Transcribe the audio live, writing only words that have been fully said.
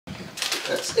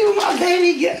Let's see what my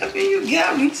baby got me. You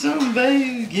got me something,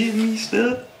 baby. Give me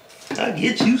stuff. I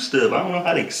get you stuff. I don't know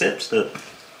how to accept stuff.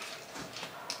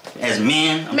 As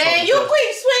men, man, you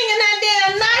quit swinging that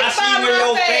damn knife. I see where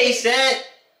your face at.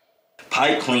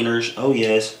 Pipe cleaners. Oh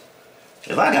yes.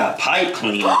 If I got pipe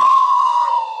cleaners,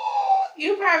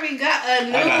 you probably got a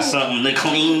new. I got something to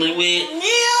clean it with. Yeah.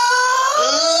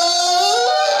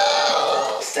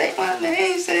 Say my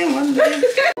name. Say my name.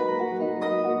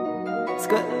 It's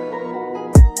good.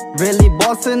 Really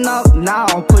bossing up now,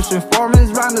 pushing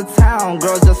foreigns round the town.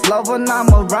 Girls just love when I'm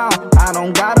around. I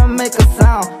don't gotta make a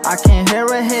sound. I can't hear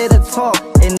a head to talk.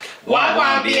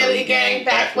 Wagwan BLE Gang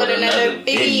back with another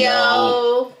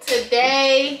video.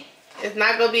 Today it's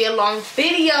not gonna be a long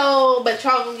video, but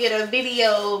y'all gonna get a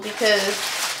video because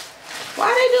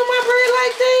why they do my bread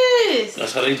like this?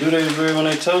 That's how they do their bread when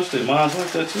they toast it. Mine's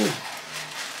like that too.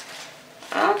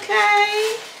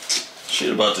 Okay. She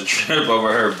about to trip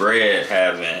over her bread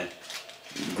having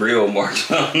grill marks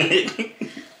on it.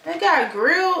 They got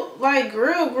grill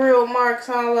marks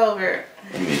all over it.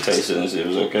 Let me taste it and see if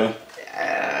it's okay.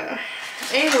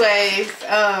 Anyways,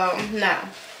 no.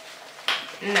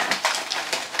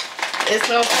 It's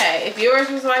okay. If yours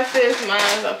was like this,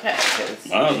 mine's okay.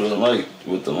 Mine wasn't like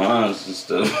with the lines and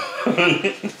stuff.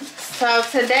 So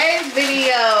today's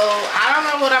video, I don't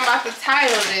know what I'm about to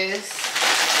title this,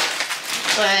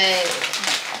 but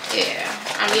yeah,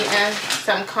 I'm eating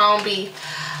some corned beef.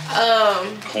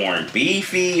 Corned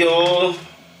beefy, y'all.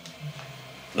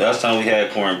 Last time we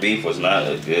had corned beef was not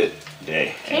a good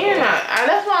day.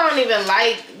 That's why I don't even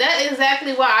like. That's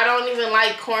exactly why I don't even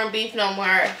like corned beef no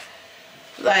more.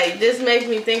 Like, this makes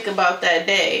me think about that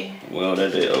day. Well,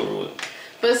 that day over with.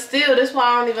 But still, that's why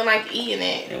I don't even like eating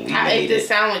it. And I ate this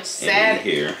sandwich sad.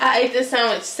 I ate this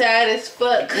sandwich sad as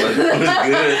fuck. It was good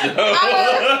though.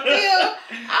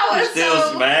 I was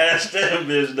still smashed that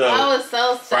bitch though. I was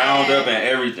so sad. Frowned up and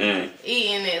everything.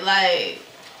 Eating it like,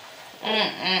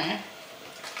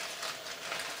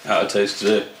 How it tastes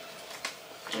today?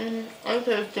 I'm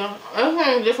just I'm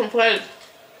from a different place.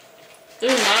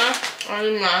 This is mine. Or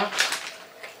this is mine.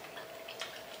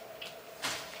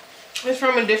 It's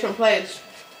from a different place.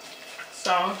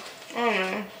 So, I don't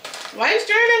know. Why you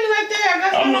staring at me like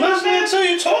that? I'm listening to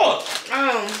you talk. Tell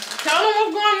them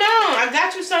what's going on. I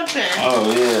got you something.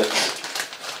 Oh, yeah.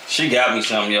 She got me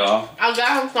something, y'all. I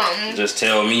got him something. Just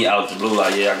tell me out the blue,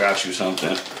 like, yeah, I got you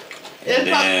something. And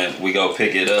then we go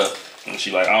pick it up. And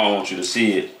she like, I don't want you to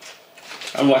see it.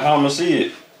 I'm like, how am I gonna see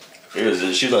it? Here's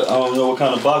it. She like, I don't know what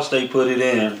kind of box they put it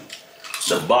in.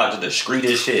 The box, the discreet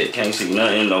as shit. Can't see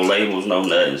nothing, no labels, no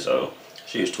nothing. So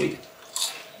she was tweaking.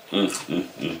 I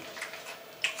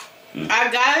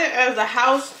got it as a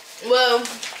house. Well,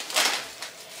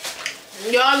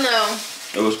 y'all know.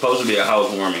 It was supposed to be a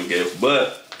housewarming gift,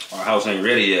 but our house ain't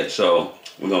ready yet, so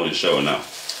we're gonna just show it now.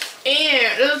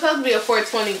 And it was supposed to be a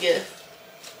 420 gift.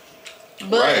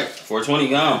 But right, 420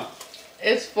 gone.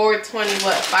 It's 420,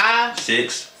 what, 5?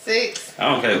 6. 6. I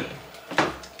don't care.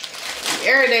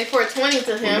 Every day 420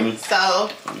 to him, so.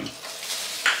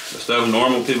 The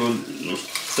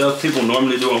stuff people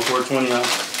normally do on 420 now,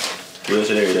 we'll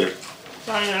sit every day. I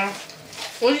know.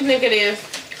 What do you think it is?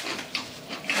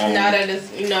 Now that it's,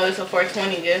 it's a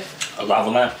 420 gift. A lava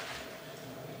lamp.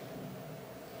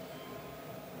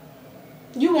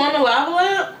 You want a lava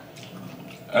lamp?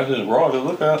 That's just raw to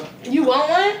look at. You want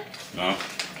one? No.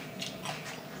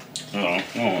 No, I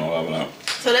don't want a lava lamp.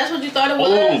 So that's what you thought it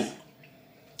was?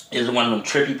 Is it one of them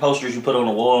trippy posters you put on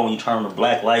the wall when you turn on the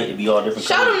black light? It'd be all different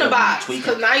colors. Show them the box,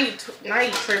 because now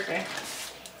you tripping.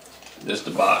 This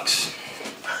the box.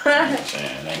 You know what I'm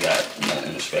saying? They got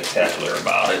nothing spectacular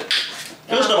about it.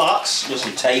 Just the box with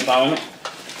some tape on it.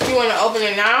 You want to open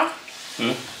it now?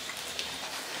 I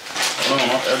don't know,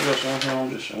 my address on here, I'm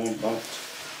just showing the box.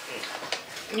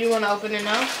 You want to open it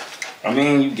now? I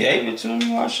mean, you gave it to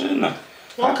me, why shouldn't I?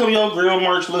 How come your grill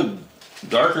marks look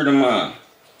darker than mine?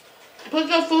 Put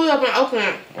your food up and open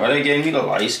it. Why they gave me the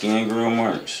light skin grill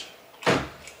marks?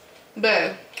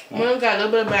 Babe, we got a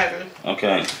little bit of battery.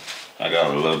 Okay, I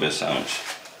got a little bit sandwich.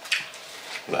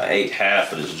 I ate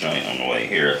half of this joint on the way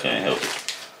here, I can't help it.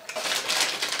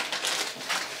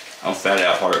 I'm fat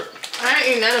at heart. I ain't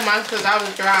eating none of mine because I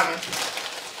was driving.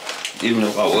 Even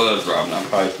if I was driving, I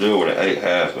probably still would have ate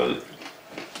half of it.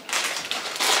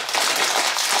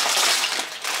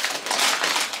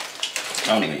 I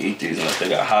don't even eat these unless they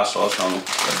got hot sauce on them.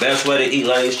 The best way to eat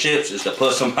Lay's chips is to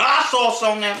put some hot sauce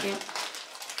on them.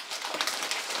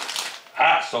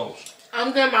 Hot sauce.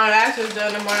 I'm getting my lashes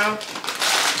done tomorrow.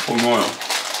 Good morning.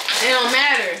 It don't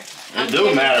matter. It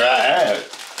do matter, I had.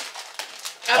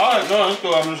 Alright, no, let's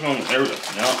go. I'm just gonna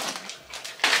everything. Yeah.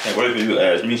 Can't wait for you to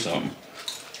ask me something.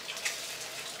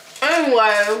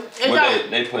 anyway,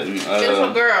 they putting it's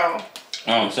a girl.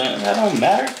 I'm saying that don't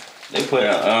matter. They put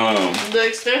the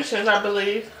extensions, I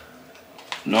believe.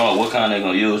 No, what kind they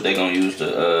gonna use? They gonna use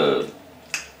the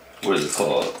what is it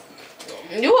called?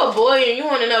 You a boy and you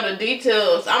want to know the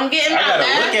details. I'm getting my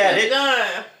lashes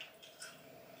done.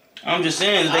 I'm just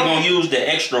saying, is they gonna use the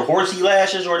extra horsey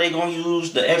lashes or they gonna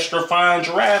use the extra fine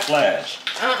giraffe lash?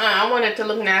 I want it to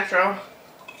look natural.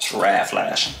 Giraffe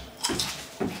lash.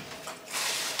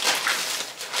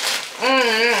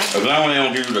 As long as they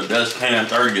don't give you the dustpan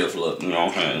 30th look, you know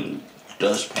what I'm saying?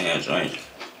 Dustpans, ain't.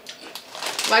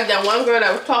 Like that one girl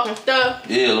that was talking stuff.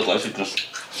 Yeah, it look like she can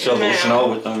shovel snow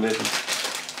with them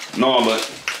bitches. No, but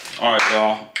alright,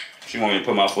 y'all. She want me to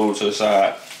put my food to the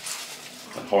side.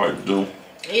 That's hard to do.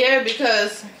 Yeah,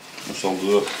 because it's so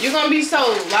good. You're gonna be so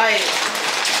like,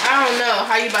 I don't know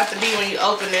how you about to be when you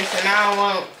open this, and I don't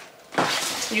want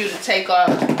you to take off,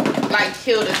 like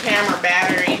kill the camera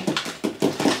battery.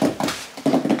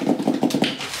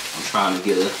 I'm trying to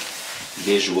get a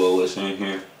visual what's in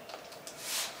here.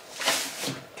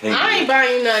 I ain't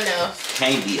buying you nothing else.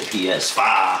 Can't be a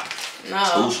PS5. No.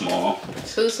 Too small.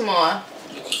 Too small.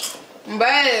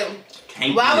 Babe,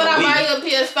 why would I buy you a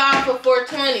PS5 for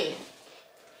 $420?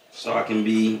 So I can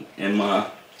be in my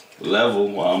level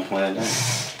while I'm playing that.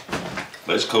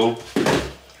 But it's cool.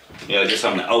 Yeah, just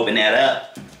something to open that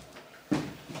up.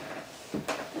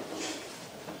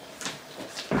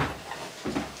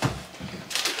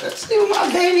 Let's see what my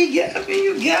baby got me.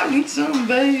 You got me something,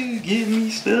 baby. Give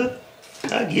me stuff.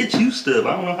 I get you stuff.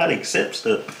 I don't know how to accept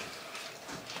stuff.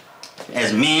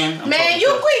 As men, man, you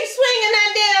quit swinging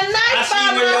that damn knife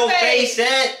on my face. I see where your face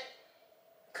at.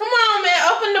 Come on, man.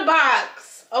 Open the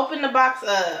box. Open the box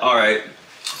up. All right.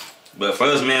 But for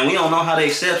us, man, we don't know how to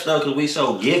accept stuff because we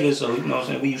so giving. So, you know what I'm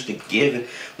saying? We used to give it.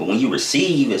 But when you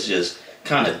receive, it's just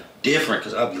kind of different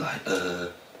because I'll be like,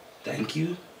 thank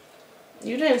you.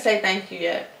 You didn't say thank you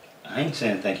yet. I ain't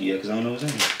saying thank you yet because I don't know what's in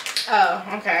here.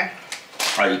 Oh, okay.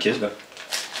 All right, you kiss her.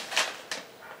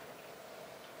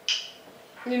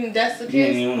 That's the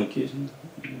kiss? You want to kiss me?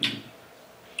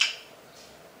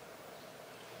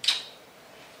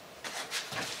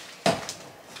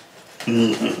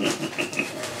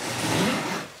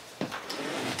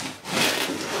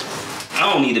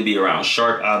 I don't need to be around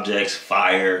sharp objects,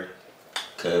 fire,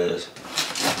 cause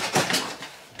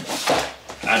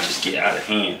I just get out of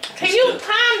hand. Can you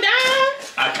calm down?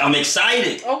 I'm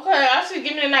excited. Okay, I should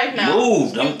give me the knife now.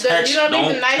 Move, don't touch. You don't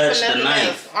need the knife touch the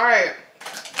knife. All right.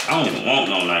 I don't even want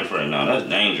no knife right now. That's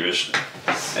dangerous.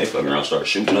 They fucking around, start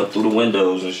shooting up through the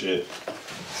windows and shit.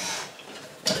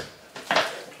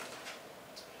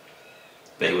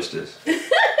 Babe, what's this?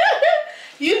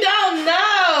 You don't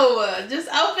know. Just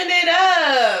open it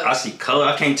up. I see color.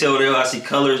 I can't tell there. I see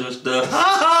colors and stuff.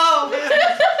 Oh, man. I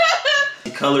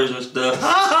see colors and stuff.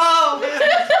 Oh, man.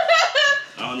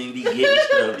 I don't even be getting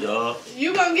stuff, y'all.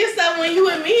 You gonna get stuff when you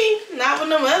with me, not with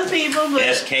them other people.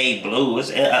 But SK Blue.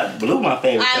 It's Blue my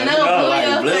favorite. I know Blue.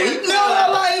 Like blue. You know I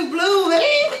like blue,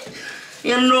 baby.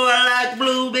 You know I like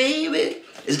blue, baby.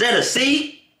 Is that a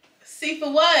C? C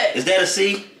for what? Is that a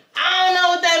C? I don't know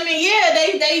what that means. Yeah,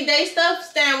 they stuff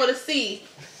stand with a C.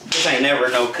 This ain't never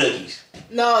no cookies.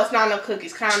 No, it's not no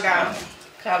cookies. Calm down.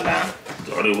 Calm down.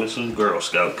 Started with some Girl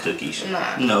Scout cookies.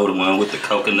 Nah. No, the one with the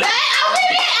coconut. Hey, open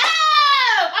it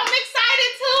up! I'm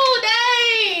excited too,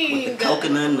 dang! With the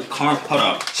coconut and the caramel. Hold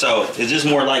on. So, is this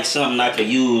more like something I could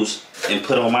use and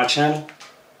put on my channel?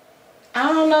 I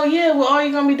don't know, yeah, what all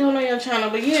you gonna be doing on your channel,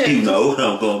 but yeah. You know what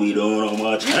I'm gonna be doing on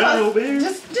my channel, baby.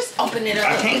 Just open it up.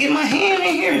 I can't get my hand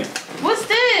in here. What's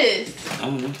this? I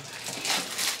don't know.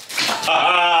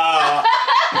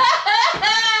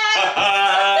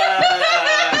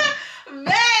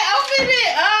 Man, open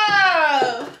it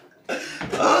up.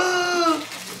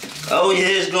 Oh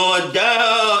yeah, it's going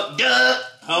down, duck.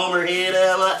 Homer head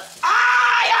up.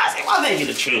 Y'all see my baby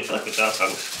the truth. Fuck what y'all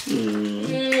talking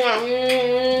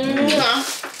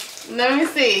Let me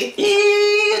see.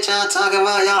 Yeah, what y'all talking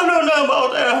about? Y'all know nothing about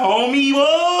that homie,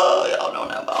 boy. Y'all know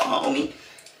nothing about homie.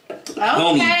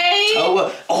 Okay.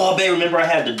 Homie. Oh, babe, remember I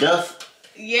had the Duff?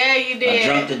 Yeah, you did. I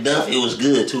drank the Duff. It was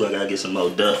good, too. I gotta get some more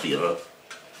Duff, y'all.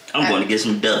 I'm going to get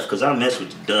some Duff, because I mess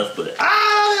with the Duff, but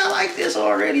I like this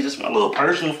already. Just my little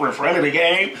personal for in front of the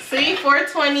game. See,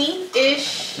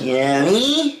 420-ish. Yeah,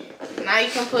 me? Now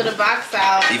you can put a box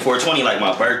out. See, 420 like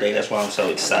my birthday. That's why I'm so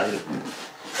excited.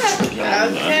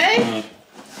 Okay.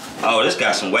 Oh, this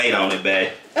got some weight on it,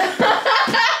 babe.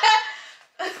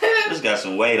 This got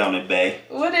some weight on it, babe.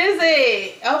 What is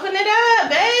it? Open it up,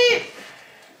 babe.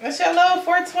 What's your little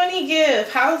 420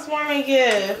 gift? Housewarming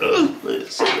gift. Ooh,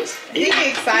 let's see. You get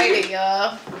excited,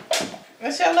 y'all.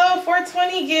 That's your little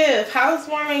 420 gift,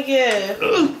 housewarming gift.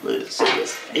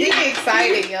 You get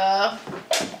excited, y'all.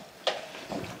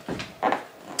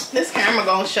 This camera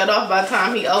gonna shut off by the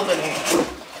time he open it.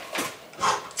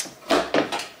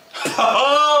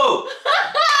 Oh!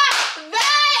 Babe,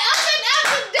 open up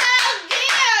the damn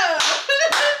gift.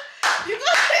 You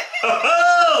gonna...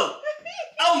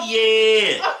 Oh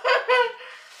yeah!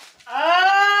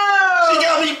 Oh! She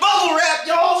got me bubble wrap,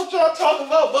 y'all. What y'all talking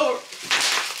about, bubble?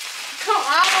 Come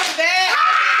on, babe.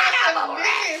 I'm about to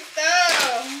big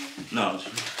stuff. No.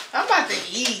 I'm about to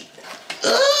eat.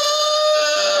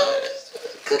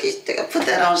 Cookies, think I put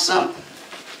that on something.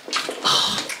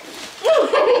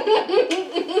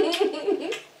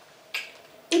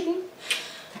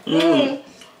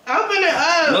 Open it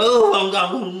up. No,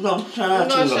 I'm trying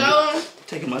to. Show him?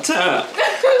 Taking my time.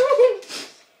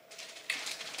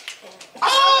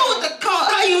 Oh,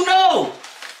 how you know?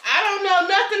 I don't know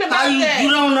nothing about that. You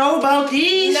don't know about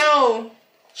these? No.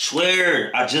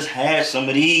 Swear, I just had some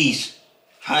of these.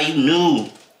 How you knew?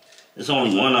 There's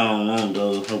only one I don't want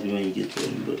though. Hope you ain't get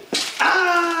them, but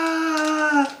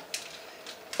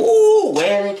ooh,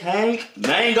 wedding cake,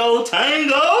 mango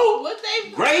tango. What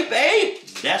they? Grape babe.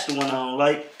 That's the one I don't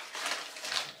like.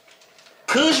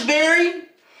 Kushberry,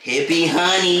 hippie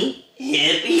honey,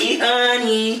 hippie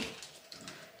honey.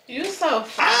 You so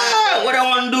fine. What I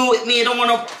want to do with me? I don't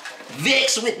want to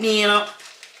vex with me, you know.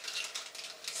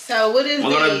 So what is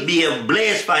I'm gonna be a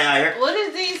blessed fire. What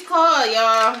is these called,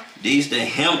 y'all? These the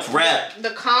hemp wrap. The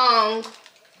Kong.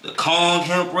 The Kong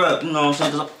hemp wrap. You know what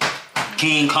I'm saying?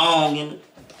 King Kong in it.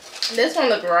 This one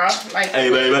look raw. Like hey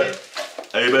baby.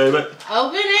 Hey baby.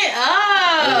 Open it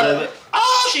up. Hey baby.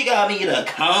 Oh, she got me the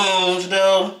cones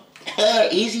though.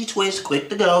 Easy twist, quick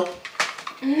to go.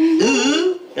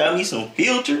 Ooh, got me some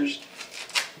filters.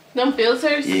 Them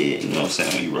filters? Yeah, you know what I'm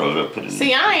saying? When you roll it up, put it in.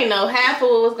 See, I ain't know half of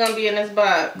what was gonna be in this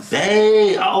box.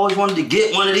 Dang, I always wanted to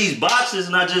get one of these boxes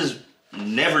and I just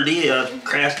never did. I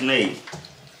procrastinated.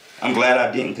 I'm glad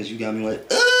I didn't because you got me like,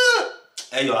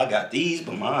 hey yo, I got these,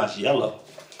 but mine's yellow.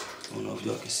 I don't know if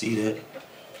y'all can see that.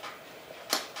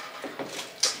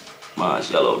 Mine's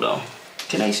yellow though.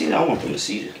 Can they see that? I want them to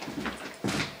see it.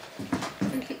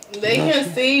 They can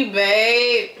see,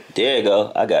 babe. There you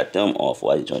go. I got them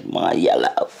off-white joint. My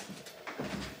yellow.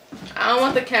 I don't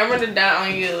want the camera to die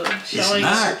on you. Showing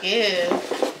not. you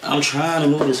gift. I'm trying to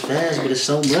move this fast, but it's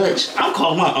so much. I'm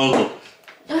calling my uncle.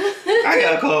 I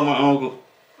gotta call my uncle.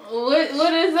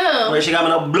 What is them? Where she got me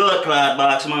no blood clot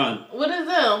box, man. What is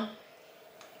them?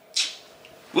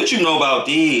 What you know about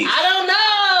these? I don't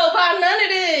know about none of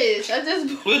this. I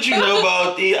just. What you know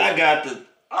about these? I got the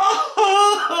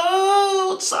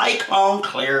Cyclone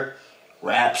Clear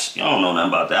wraps. You don't know nothing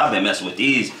about that. I've been messing with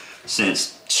these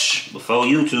since before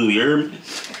YouTube, you heard me?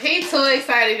 He too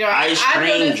excited, y'all. Ice cream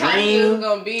I knew this how it was dream.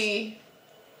 gonna be.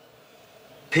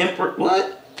 Pimper,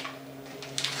 what?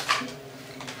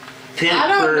 I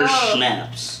don't Pimper know.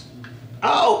 Snaps.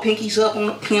 Oh, pinkies up on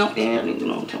the pimp end. You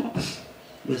know what I'm talking about?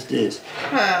 What's this?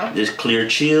 Huh. This Clear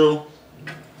Chill.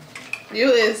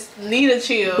 You need a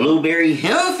chill. Blueberry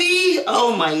Healthy.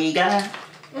 Oh my god.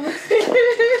 I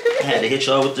had to hit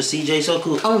y'all with the CJ So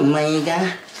Cool. Oh my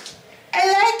god. I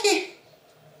like it.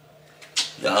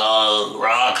 Oh,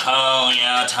 raw cone, you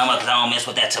know, talking about because I don't mess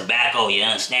with that tobacco, you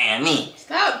understand me?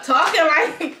 Stop talking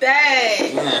like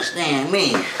that. You understand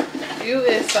me? You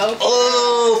is so.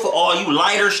 Oh, for all you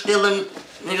lighter stealing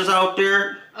niggas out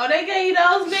there. Oh, they gave you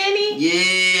those, Benny?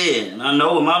 Yeah, and I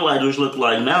know what my lighters look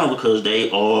like now because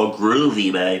they all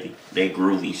groovy, baby. They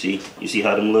groovy, see? You see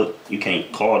how them look? You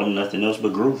can't call them nothing else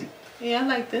but groovy. Yeah, I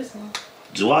like this one.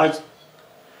 Do I? I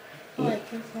like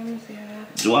this one. Let me see how.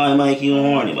 Do I make you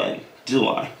horny, baby? Do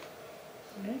I?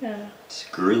 Yeah. It's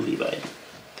groovy, baby.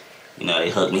 You know, they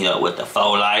hooked me up with the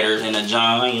 4 lighters in the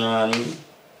joint, you know what I mean?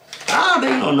 Ah,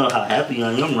 baby, you don't know how happy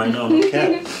I am right now. No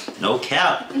cap. No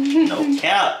cap. No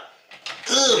cap.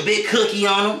 Big cookie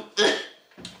on them.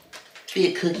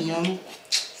 Big cookie on them.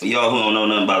 For y'all who don't know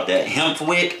nothing about that hemp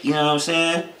wick, you know what I'm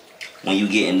saying? When you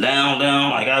getting down,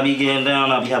 like I be getting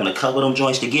down, I be having a couple of them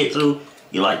joints to get through.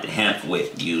 You like the hemp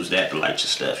wick, use that to light your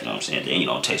stuff, you know what I'm saying? Then you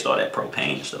don't taste all that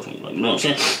propane and stuff when you like, you know what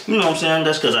I'm saying? You know what I'm saying?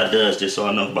 That's because I does this, so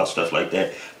I know about stuff like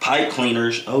that. Pipe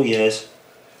cleaners, oh yes.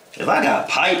 If I got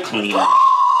pipe cleaners,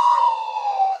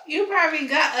 You probably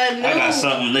got a new. I got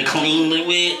something to clean it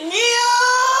with. Yeah.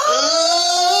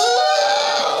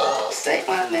 Say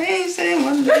my name, say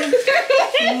my name.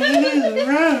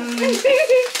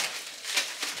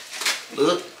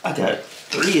 Look, I got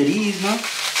 3 of these now.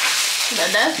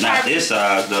 That's Not probably, this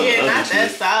size though. Yeah, the other not that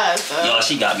two. size though. Yo,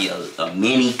 she got me a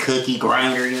mini cookie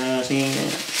grinder, you know what I'm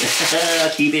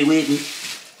saying? Keep it with me.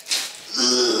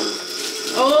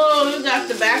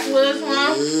 the backwoods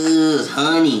one?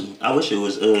 Honey. I wish it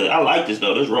was, I like this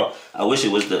though, this raw. I wish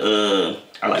it was the,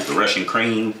 I like the Russian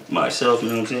cream myself, you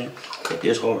know what I'm saying? Cut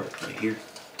this hard, right here.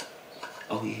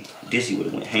 Oh yeah, Dizzy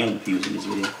would've went ham if he was in this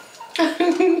video.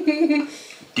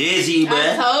 Dizzy, bruh.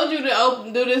 I told you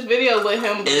to do this video with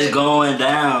him. It's going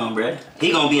down, bruh.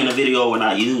 He gonna be in the video when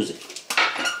I use it.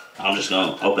 I'm just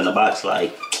gonna open the box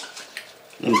like,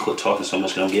 let me quit talking so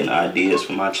much, 'cause I'm getting ideas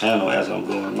for my channel as I'm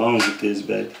going along with this,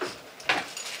 baby.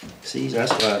 See,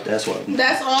 that's why. That's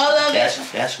all of it.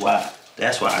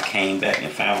 That's why I came back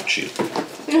and found you.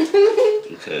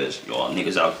 Because y'all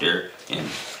niggas out there and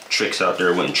tricks out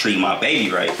there wouldn't treat my baby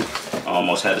right. I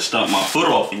almost had to stump my foot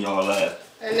off in y'all laugh.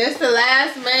 And it's the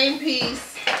last main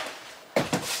piece.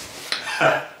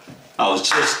 I was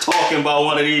just talking about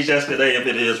one of these yesterday, if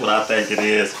it is what I think it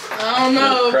is. I don't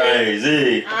know. It's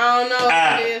crazy. I don't know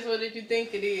if it is. What did you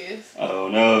think it is? I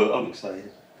don't know. I'm excited.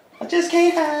 I just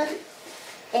can't hide it.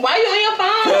 Why you on your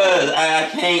phone? Cause I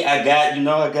can't. I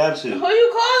got to. Who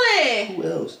you calling? Who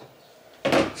else?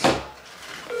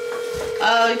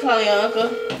 Oh, you calling your uncle?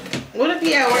 What if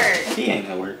he at work? He ain't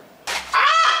at work.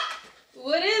 Ah!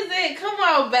 What is it? Come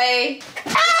on, babe.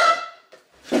 Ah!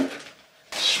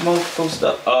 Smoke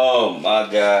stuff. Oh my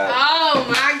god. Oh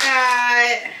my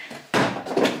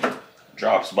god.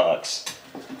 Drops box.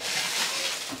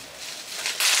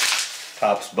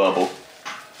 Pops bubble.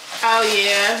 Oh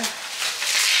yeah.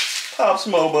 Pops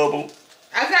mo bubble.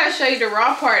 I gotta show you the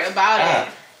raw part about it.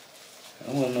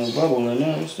 I want no bubble in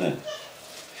there. What's that?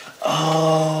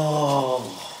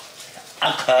 Oh.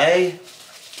 Okay.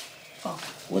 Oh,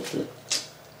 what the?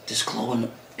 This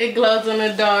glowing. It glows in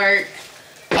the dark.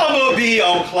 I'm gonna be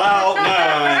on cloud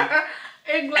 9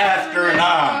 It glows after in the 9.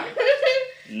 dark.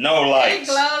 No lights.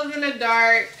 It glows in the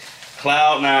dark.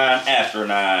 Cloud 9 after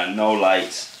 9. No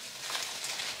lights.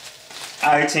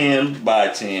 I-10 by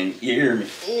 10. You hear me?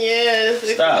 Yes.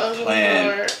 Stop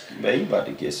playing. Man, you about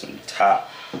to get some top.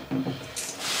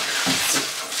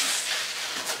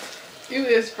 You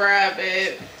is fried,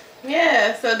 babe.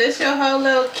 Yeah, so this your whole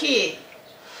little kit.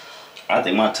 I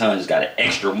think my tongue just got an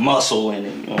extra muscle in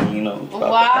it. You know,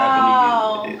 about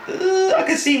wow. To happen. I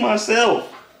can see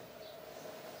myself.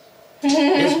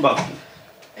 It's about.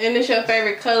 And it's your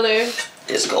favorite color?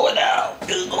 It's going out.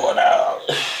 It's going out.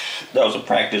 That was a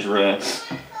practice run.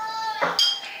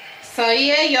 So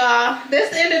yeah, y'all.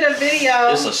 This ended the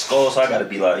video. It's a skull, so I gotta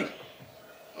be like.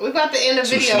 We about to end the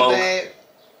video, smoke, babe.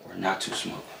 or not too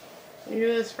smoke. You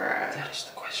is fried. That is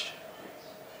the question.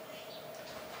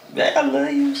 Babe, I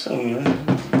love you so much.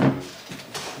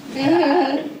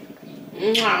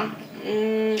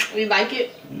 You like it?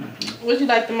 What you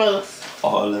like the most?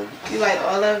 All of it. You like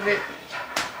all of it?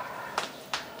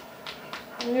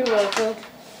 You're welcome.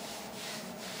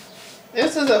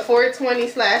 This is a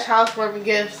 420/ housewarming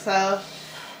gift, so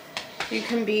you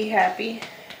can be happy.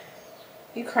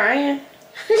 You crying?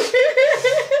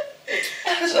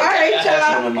 Alright,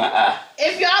 y'all.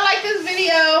 If y'all like this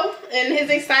video and his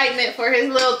excitement for his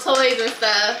little toys and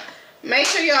stuff, make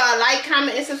sure y'all like,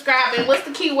 comment, and subscribe. And what's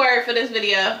the key word for this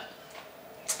video?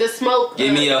 The smoke puff.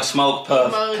 Give me a smoke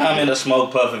puff. Emoji. Comment a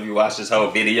smoke puff if you watch this whole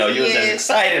video. You was as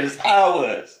excited as I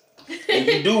was. If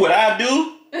you do what I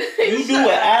do, you do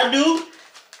what I do,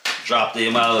 drop the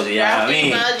emoji, you know what I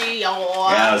mean? Emoji, y'all. You know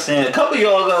what I'm saying? A couple of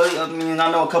y'all, I mean,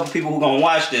 I know a couple people who gonna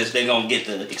watch this, they gonna get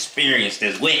to experience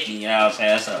this with me, you know what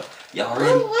I'm saying? So, y'all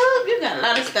ready? Whoop, you got a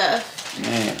lot of stuff.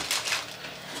 Man.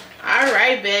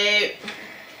 Alright, babe.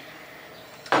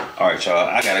 Alright, y'all,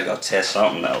 I gotta go test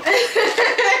something out.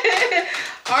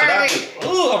 Alright.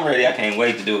 Ooh, I'm ready. I can't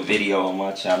wait to do a video on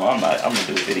my channel. I'm gonna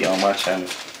do a video on my channel.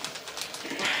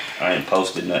 I ain't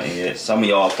posted nothing yet. Some of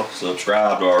y'all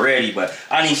subscribed already, but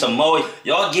I need some more.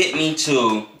 Y'all get me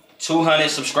to 200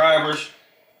 subscribers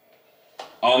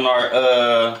on our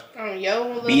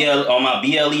on my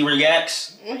BLE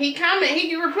reacts. When he comment, he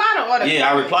can reply to all the comments.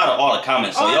 I reply to all the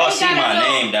comments. So y'all see my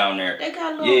name down there. They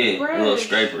got a little a little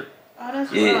scraper. Oh,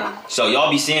 that's fun. So y'all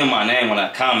be seeing my name when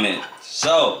I comment.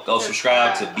 So go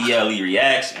subscribe to BLE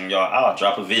Reacts, and y'all, I'll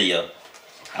drop a video.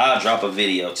 I'll drop a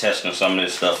video testing some of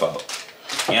this stuff out.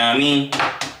 You know what I mean?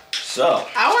 So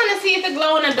I want to see if it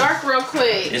glow in the dark real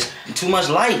quick. It's too much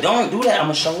light. Don't do that. I'm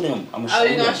gonna show them. You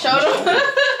gonna show them?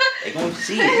 They gonna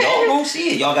see it. Y'all gonna see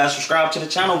it. Y'all gotta subscribe to the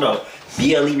channel though.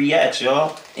 BLE Reacts,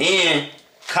 y'all. And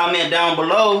comment down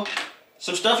below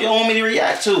some stuff y'all want me to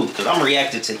react to. Because I'm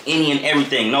reacting to any and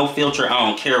everything. No filter. I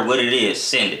don't care what it is.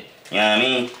 Send it. You know what I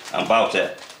mean? I'm about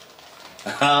that.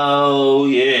 Oh,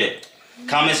 yeah.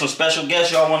 Comment some special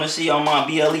guests y'all want to see on my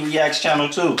BLE Reacts channel,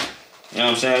 too. You know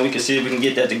what I'm saying? We can see if we can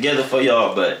get that together for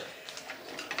y'all, but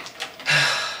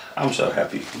I'm so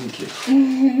happy. Thank you.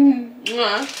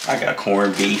 I got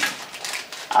corned beef.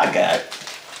 I got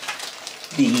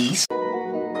these.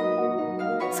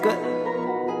 It's good.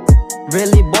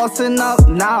 Really bossing up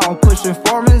now, pushing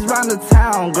foreigns round the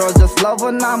town. Girls just love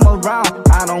when I'm around.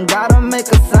 I don't gotta make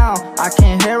a sound. I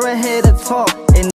can't hear a hater talk.